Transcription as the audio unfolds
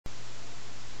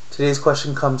Today's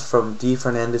question comes from D.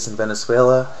 Fernandez in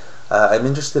Venezuela. I'm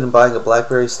interested in buying a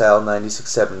BlackBerry style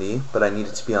 9670, but I need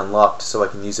it to be unlocked so I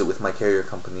can use it with my carrier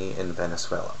company in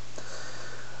Venezuela.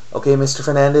 Okay, Mr.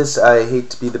 Fernandez, I hate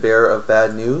to be the bearer of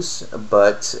bad news,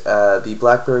 but the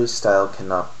BlackBerry style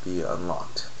cannot be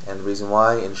unlocked. And the reason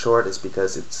why, in short, is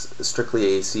because it's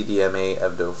strictly a CDMA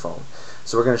EVDO phone.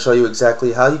 So we're going to show you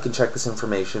exactly how you can check this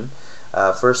information.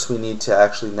 First, we need to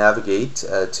actually navigate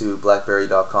to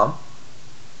BlackBerry.com.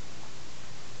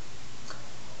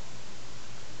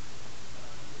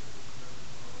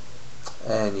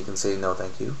 And you can say no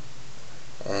thank you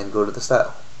and go to the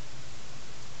style.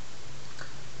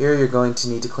 Here you're going to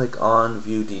need to click on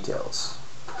View Details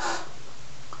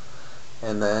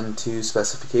and then to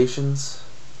Specifications,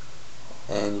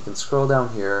 and you can scroll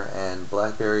down here, and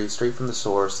BlackBerry, straight from the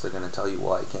source, they're going to tell you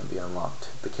why it can't be unlocked.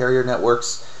 The carrier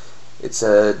networks, it's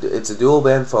a dual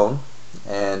band phone,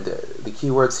 and the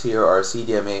keywords here are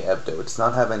CDMA EVDO. It does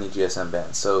not have any GSM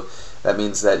bands, so that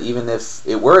means that even if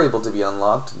it were able to be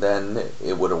unlocked, then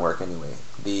it wouldn't work anyway.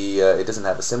 It doesn't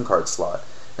have a SIM card slot.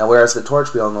 Now, whereas the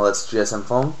Torch, we all know that's GSM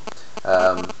phone,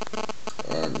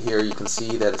 and here you can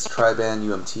see that it's tri-band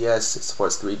UMTS, it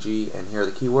supports 3G, and here are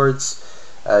the keywords,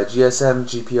 GSM,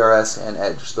 GPRS, and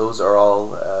Edge. Those are all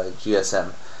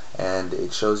GSM, and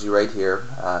it shows you right here,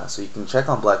 so you can check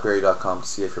on BlackBerry.com to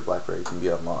see if your BlackBerry can be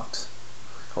unlocked.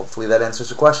 Hopefully that answers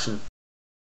your question.